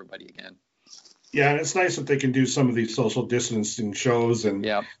to see everybody again. Yeah, and it's nice that they can do some of these social distancing shows, and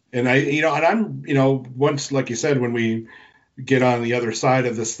yeah, and I'm once, like you said, when we get on the other side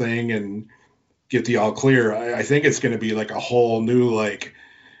of this thing and get the all clear, I think it's going to be like a whole new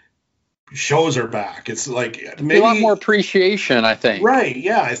shows are back. It's like maybe a lot more appreciation, I think. Right.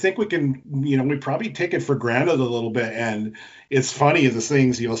 Yeah. I think we can, we probably take it for granted a little bit. And it's funny, the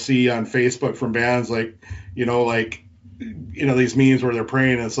things you'll see on Facebook from bands like these memes where they're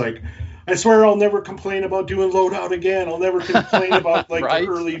praying. And it's like, I swear I'll never complain about doing Loadout again. I'll never complain about like right?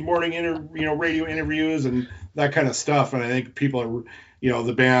 the early morning radio interviews and that kind of stuff. And I think people are,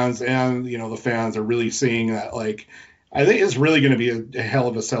 the bands and, the fans are really seeing that. Like, I think it's really going to be a hell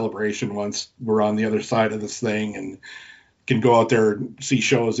of a celebration once we're on the other side of this thing and can go out there and see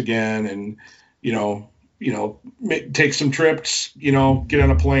shows again and, take some trips, get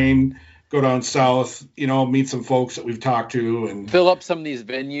on a plane, go down south, meet some folks that we've talked to and fill up some of these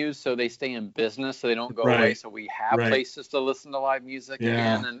venues so they stay in business, so they don't go away. So we have places to listen to live music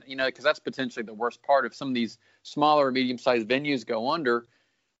again. And, because that's potentially the worst part. If some of these smaller, medium-sized venues go under,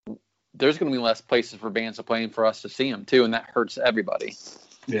 there's going to be less places for bands to play and for us to see them too. And that hurts everybody.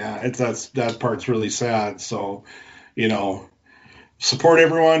 Yeah. That part's really sad. So, support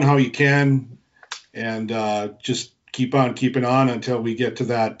everyone how you can and just keep on keeping on until we get to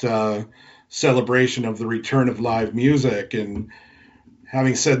that celebration of the return of live music. And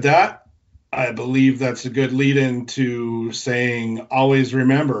having said that, I believe that's a good lead into saying, always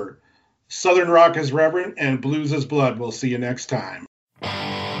remember, Southern rock is reverent and blues is blood. We'll see you next time.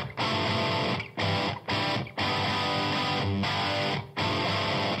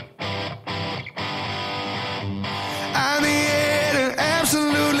 I'm here to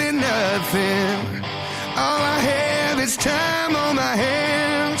absolutely nothing. All I have is time on my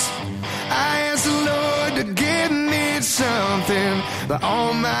hands. I ask the Lord to give me something, but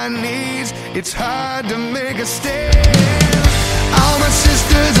on my knees, it's hard to make a stand. All my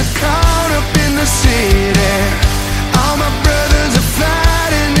sisters are caught up in the city. All my brothers are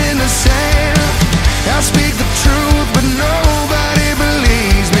fighting in the sand. I speak the truth, but nobody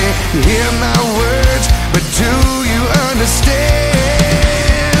believes me. You hear my words, but do you understand?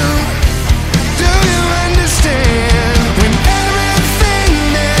 Do you understand? When everything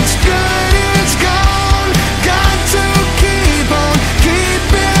that's good is gone, got to keep on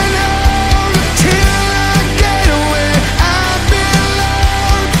keeping on till I get where I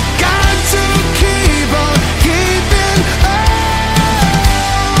belong. Got to keep on keeping on.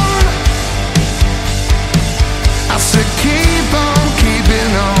 I said keep on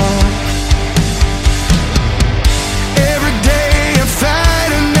keeping on. Every day I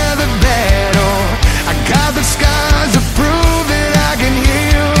fight another battle. I got the scars to prove that I can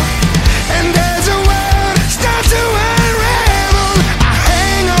heal. And as the world starts to unravel, I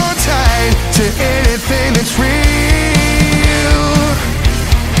hang on tight to anything that's real.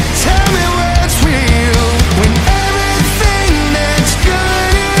 Tell me what's real. When everything that's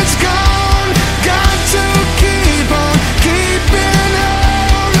good is gone, got to keep on keeping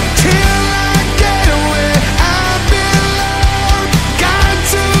on till I get where I belong. Got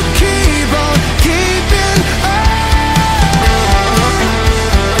to keep on keeping on.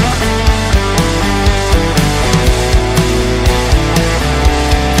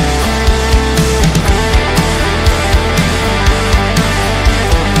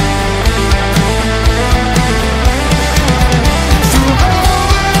 Through all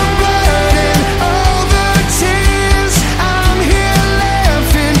the blood and all the tears, I'm here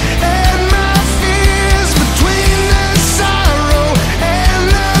laughing at my fears. Between the sorrow and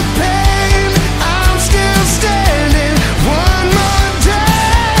the pain, I'm still standing one more day.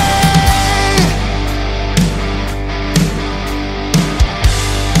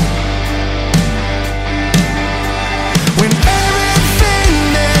 When everything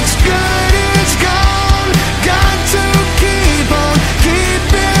that's good is gone, got to keep on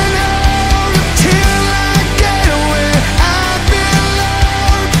keeping on till I get where I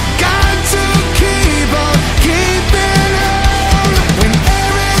belong. Got to keep on keeping on. When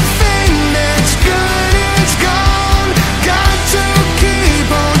everything that's good is gone, got to keep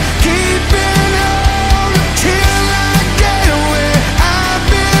on keeping on till I get where I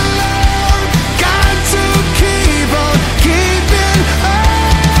belong. Got to keep on keeping on.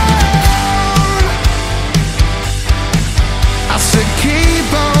 I said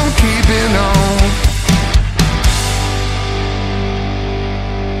keep on keeping on.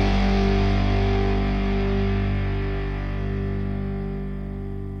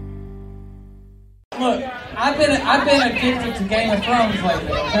 Look, I've been addicted to Game of Thrones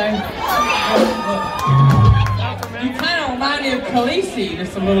lately, okay? Look. You kind of remind me of Khaleesi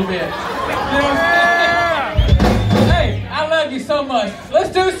just a little bit. You know what I'm saying? Hey, I love you so much.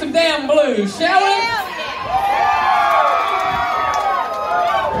 Let's do some damn blues, shall we?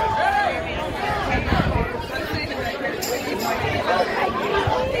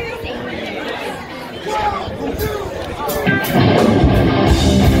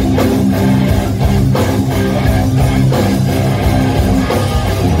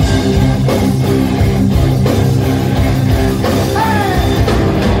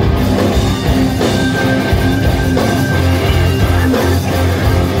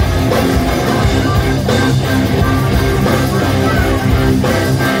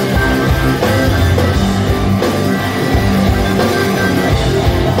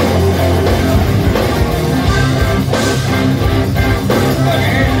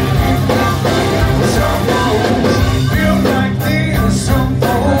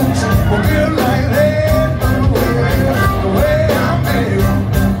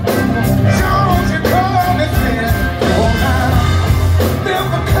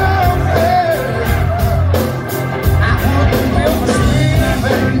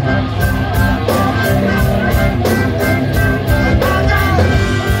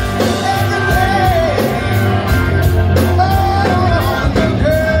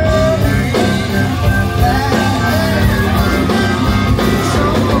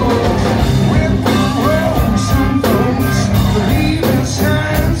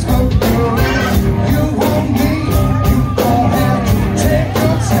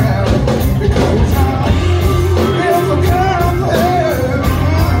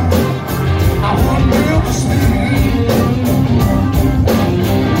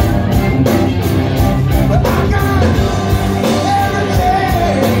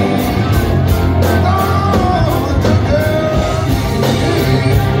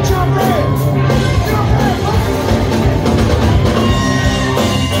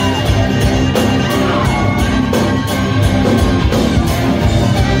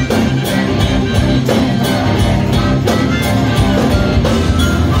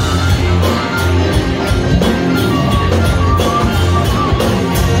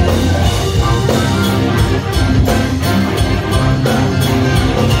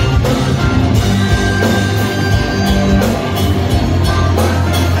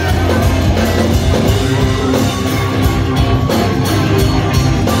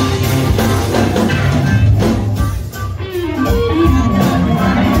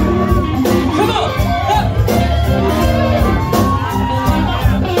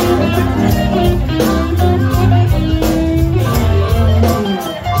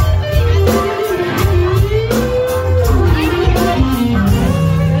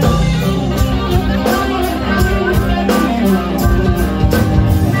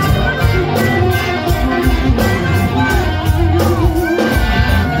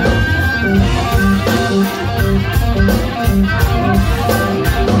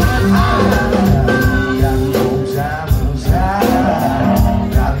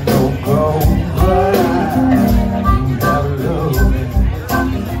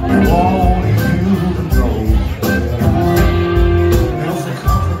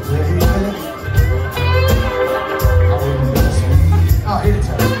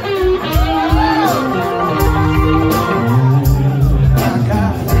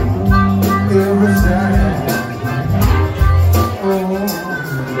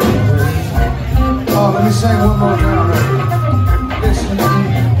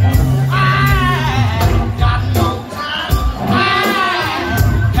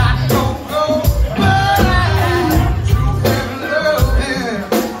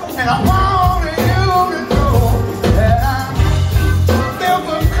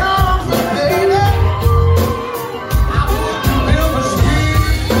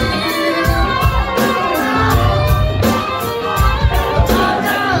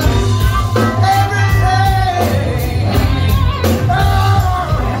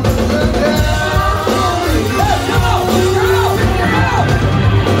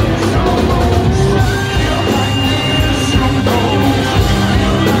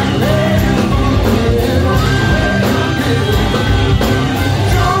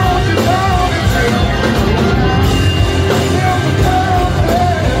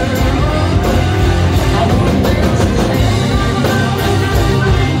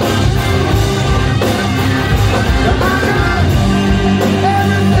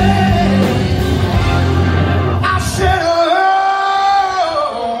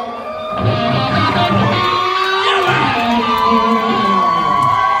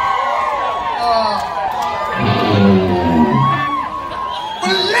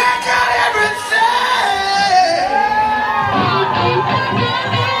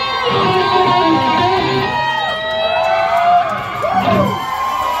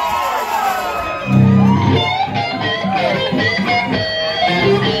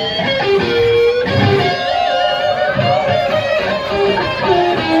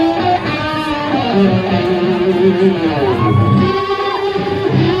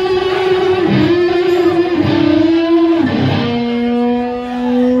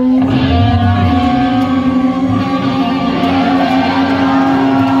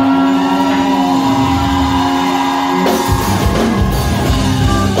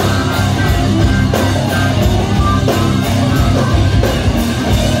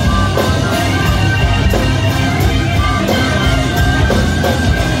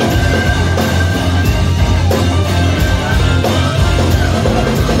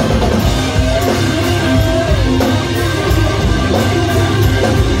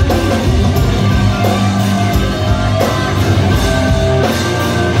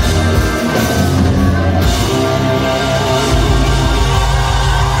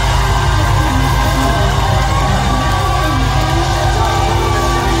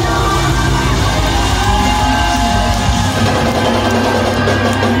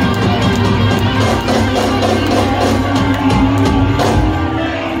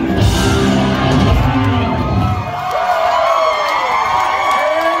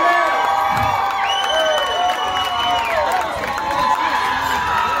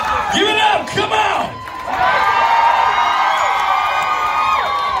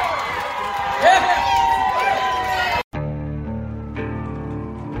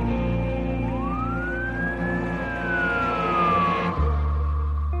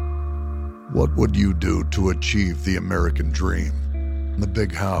 What would you do to achieve the American dream? The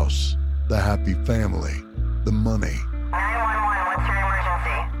big house, the happy family, the money. 911, what's your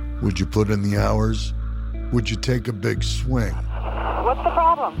emergency? Would you put in the hours? Would you take a big swing? What's the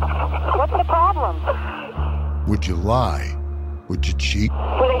problem? What's the problem? Would you lie? Would you cheat? Would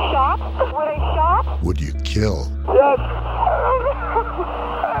I shop? Would I shop? Would you kill? Yes.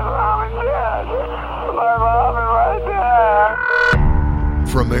 My mom and dad. My mom and my dad.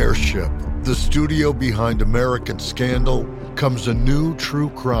 From Airship, the studio behind American Scandal, comes a new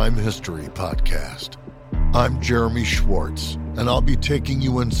true crime history podcast. I'm Jeremy Schwartz, and I'll be taking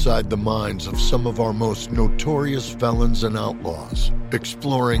you inside the minds of some of our most notorious felons and outlaws,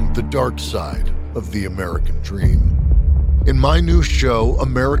 exploring the dark side of the American dream. In my new show,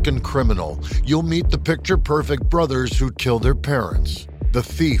 American Criminal, you'll meet the picture-perfect brothers who'd kill their parents, the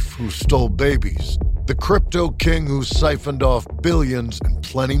thief who stole babies, the crypto king who siphoned off billions, and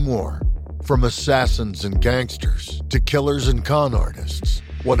plenty more. From assassins and gangsters to killers and con artists.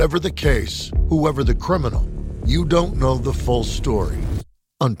 Whatever the case, whoever the criminal, you don't know the full story.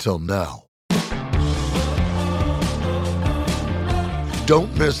 Until now.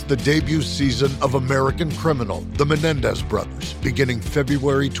 Don't miss the debut season of American Criminal, The Menendez Brothers, beginning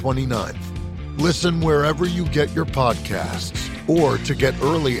February 29th. Listen wherever you get your podcasts, or to get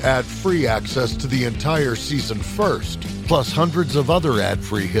early ad-free access to the entire season first, plus hundreds of other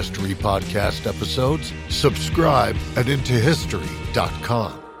ad-free history podcast episodes, subscribe at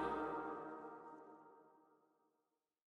IntoHistory.com.